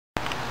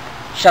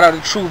Shout out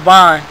to True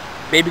Vine.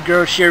 Baby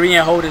girl Sherry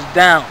Ann hold us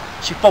down.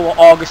 She fought with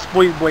August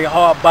Spoily Boy,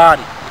 hard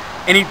body.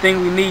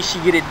 Anything we need, she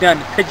get it done.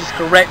 The pictures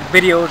correct,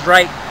 videos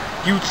right.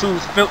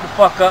 YouTube's filled the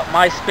fuck up.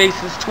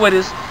 MySpaces,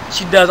 Twitters.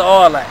 She does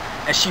all that.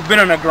 And she been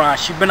on the grind.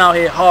 She been out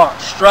here hard,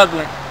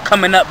 struggling,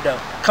 coming up though.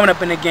 Coming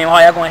up in the game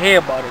hard. Y'all gonna hear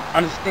about it.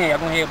 Understand, y'all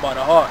gonna hear about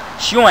it hard.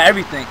 She on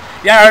everything.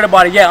 Y'all heard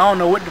about it yet? I don't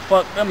know what the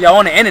fuck. Y'all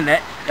on the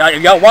internet.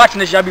 If y'all watching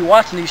this, y'all be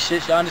watching these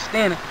shits. Y'all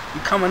understand it?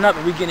 We coming up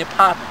and we getting it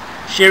popping.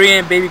 Sherry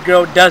Ann, baby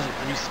girl does it.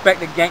 Respect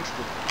the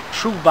gangster.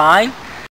 True Vine.